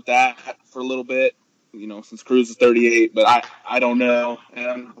platoon with that for a little bit, since Cruz is 38. But I don't know, and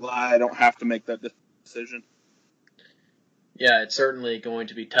I'm glad I don't have to make that decision. Yeah, it's certainly going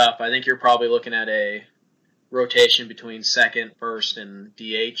to be tough. I think you're probably looking at a rotation between second, first, and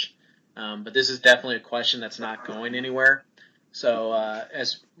DH. But this is definitely a question that's not going anywhere. So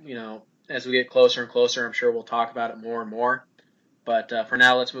as we get closer and closer, I'm sure we'll talk about it more and more. But for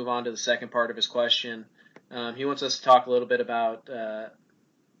now, let's move on to the second part of his question. He wants us to talk a little bit about a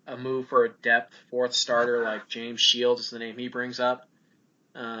move for a depth fourth starter like James Shields is the name he brings up.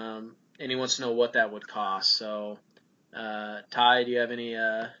 And he wants to know what that would cost. So, Ty, do you have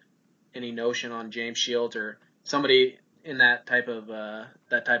any notion on James Shields or somebody in that type of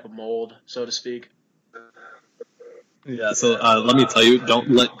mold, so to speak? Yeah, so let me tell you, don't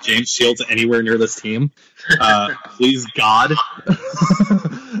let James Shields anywhere near this team. Please, God.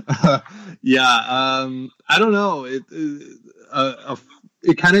 I don't know.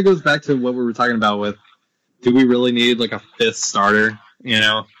 It kind of goes back to what we were talking about with, do we really need like a fifth starter,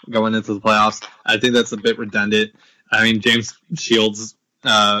 going into the playoffs? I think that's a bit redundant. I mean, James Shields,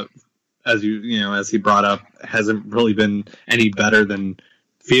 as he brought up, hasn't really been any better than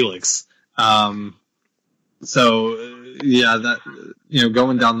Felix. Going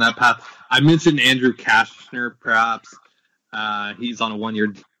down that path. I mentioned Andrew Cashner, perhaps. He's on a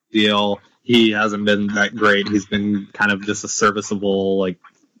 1-year deal. He hasn't been that great. He's been kind of just a serviceable, like,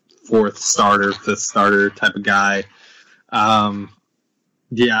 fourth starter, fifth starter type of guy. I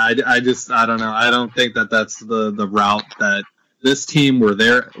don't know. I don't think that that's the route that this team, where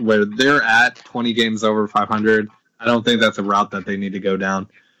they're at 20 games over 500, I don't think that's a route that they need to go down.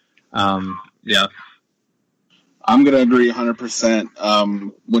 I'm going to agree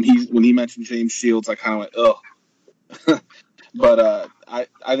 100%. When he mentioned James Shields, I kind of went, ugh. But I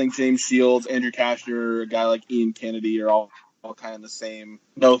think James Shields, Andrew Cashner, a guy like Ian Kennedy are all kind of the same.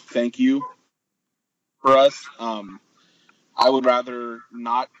 No, thank you for us. I would rather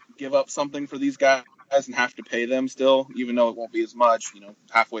not give up something for these guys and have to pay them still, even though it won't be as much,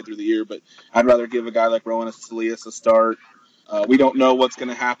 halfway through the year. But I'd rather give a guy like Rowan Asilius a start. We don't know what's going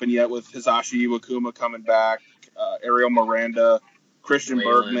to happen yet with Hisashi Iwakuma coming back, Ariel Miranda, Christian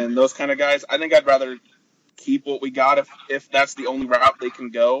Bergman, those kind of guys. I think I'd rather keep what we got if that's the only route they can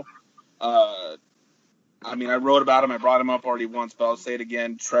go. I wrote about him. I brought him up already once, but I'll say it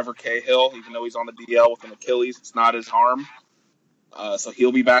again. Trevor Cahill, even though he's on the DL with an Achilles, it's not his arm. So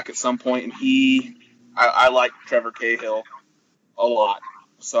he'll be back at some point, and I like Trevor Cahill a lot.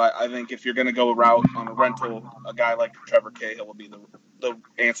 So I think if you're going to go a route on a rental, a guy like Trevor Cahill would be the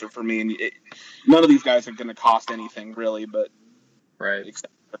answer for me. And none of these guys are going to cost anything, really, but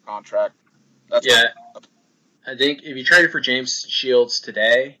except their contract. I think if you traded for James Shields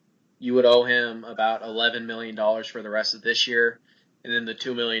today, you would owe him about $11 million for the rest of this year, and then the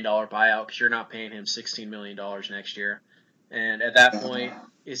 $2 million buyout, because you're not paying him $16 million next year. And at that point,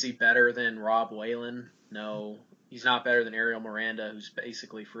 is he better than Rob Whalen? No. He's not better than Ariel Miranda, who's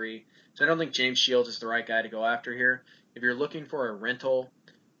basically free. So I don't think James Shields is the right guy to go after here. If you're looking for a rental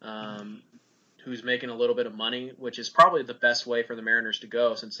who's making a little bit of money, which is probably the best way for the Mariners to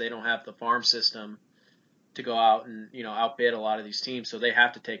go since they don't have the farm system to go out and outbid a lot of these teams, so they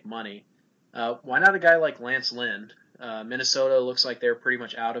have to take money. Why not a guy like Lance Lynn? Minnesota looks like they're pretty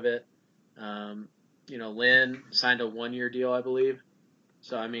much out of it. Lynn signed a 1-year deal, I believe.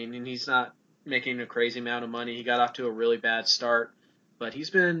 So, and he's not making a crazy amount of money. He got off to a really bad start, but he's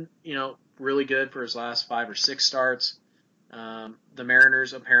been, really good for his last 5 or 6 starts. The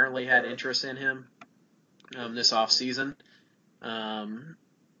Mariners apparently had interest in him this offseason. And,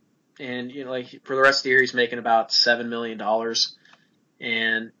 for the rest of the year, he's making about $7 million.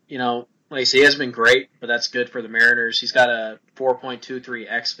 And, like I say, he hasn't been great, but that's good for the Mariners. He's got a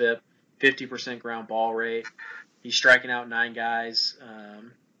 4.23 xFIP, 50% ground ball rate. He's striking out 9 guys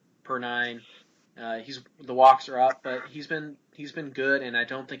per 9. The walks are up, but he's been good, and I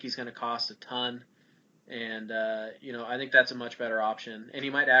don't think he's going to cost a ton. And I think that's a much better option, and he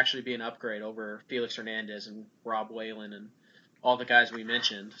might actually be an upgrade over Felix Hernandez and Rob Whalen and all the guys we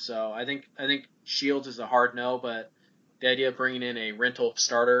mentioned. So I think Shields is a hard no, but the idea of bringing in a rental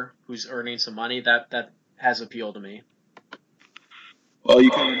starter who's earning some money, that has appeal to me. Well, you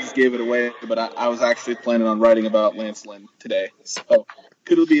kind of just gave it away, but I was actually planning on writing about Lance Lynn today. So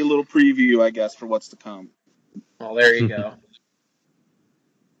could be a little preview, I guess, for what's to come. Well, there you go.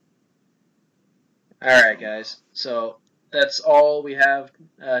 All right, guys. So that's all we have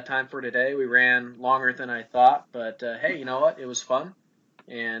time for today. We ran longer than I thought, but hey, you know what? It was fun.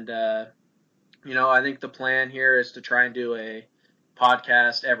 And, I think the plan here is to try and do a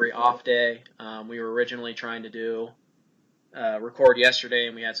podcast every off day. We were originally trying to record yesterday,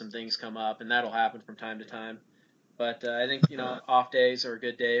 and we had some things come up, and that'll happen from time to time. But I think, off days are a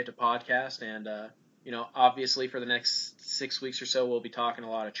good day to podcast. And, obviously for the next 6 weeks or so, we'll be talking a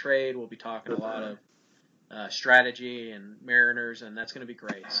lot of trade. We'll be talking a lot of strategy and Mariners, and that's going to be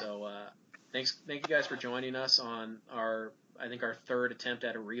great. So thank you guys for joining us on our third attempt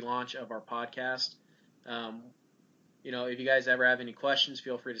at a relaunch of our podcast. If you guys ever have any questions,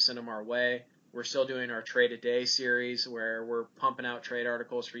 feel free to send them our way. We're still doing our Trade a Day series where we're pumping out trade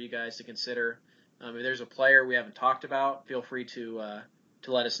articles for you guys to consider. If there's a player we haven't talked about, feel free to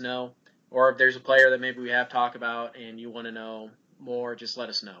let us know. Or if there's a player that maybe we have talked about and you want to know more, just let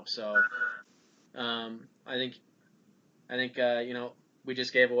us know. So I think we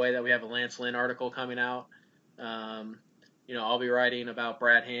just gave away that we have a Lance Lynn article coming out. I'll be writing about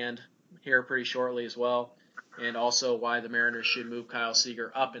Brad Hand here pretty shortly as well, and also why the Mariners should move Kyle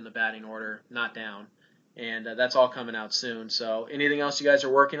Seager up in the batting order, not down. And that's all coming out soon. So anything else you guys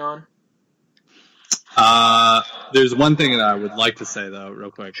are working on? There's one thing that I would like to say, though,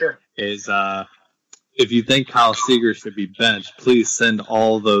 real quick. Sure. Is if you think Kyle Seager should be benched, please send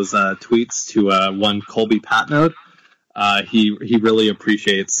all those tweets to one Colby Patnode. He really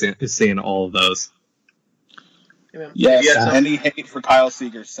appreciates seeing all of those. Yes, any hate for Kyle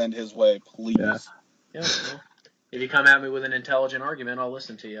Seager, send his way, please. Yeah, well, if you come at me with an intelligent argument, I'll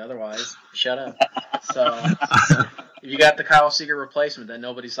listen to you. Otherwise, shut up. So, if you got the Kyle Seager replacement that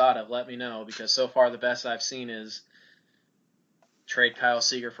nobody's thought of, let me know, because so far the best I've seen is trade Kyle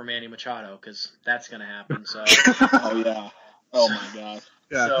Seager for Manny Machado, because that's going to happen. So. Oh, yeah. Oh, my God.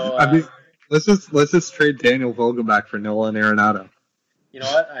 Yeah. So, let's just trade Daniel Vogelbach for Nolan Arenado. You know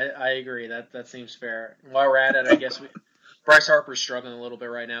what? I agree. That seems fair. While we're at it, I guess Bryce Harper's struggling a little bit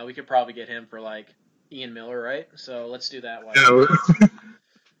right now. We could probably get him for like Ian Miller, right? So let's do that.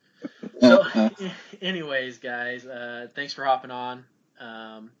 So, anyways, guys, thanks for hopping on.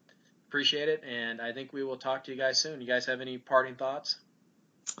 Appreciate it, and I think we will talk to you guys soon. You guys have any parting thoughts?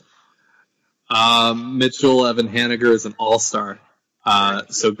 Mitchell Evan Haniger is an all-star.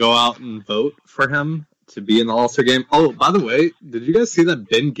 So go out and vote for him to be in the All-Star game. Oh, by the way, did you guys see that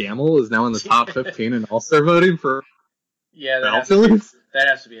Ben Gamel is now in the top 15 in All-Star voting for outfielders? That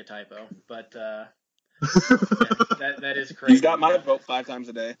has to be a typo, but that is crazy. He's got my vote 5 times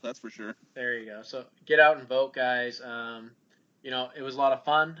a day, that's for sure. There you go. So get out and vote, guys. It was a lot of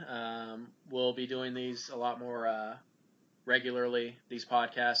fun. We'll be doing these a lot more regularly, these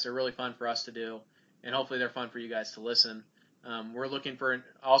podcasts. They're really fun for us to do, and hopefully they're fun for you guys to listen. We're looking for,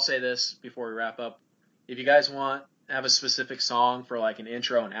 I'll say this before we wrap up, if you guys have a specific song for like an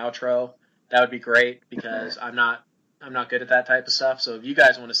intro and outro, that would be great, because I'm not good at that type of stuff. So if you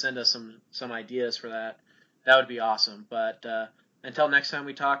guys want to send us some ideas for that would be awesome. But until next time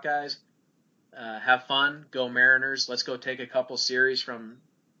we talk, guys, have fun, go Mariners. Let's go take a couple series from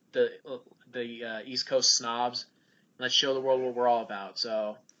the East Coast snobs. Let's show the world what we're all about.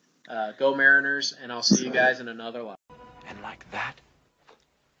 So go Mariners, and I'll see you guys in another live. And like that,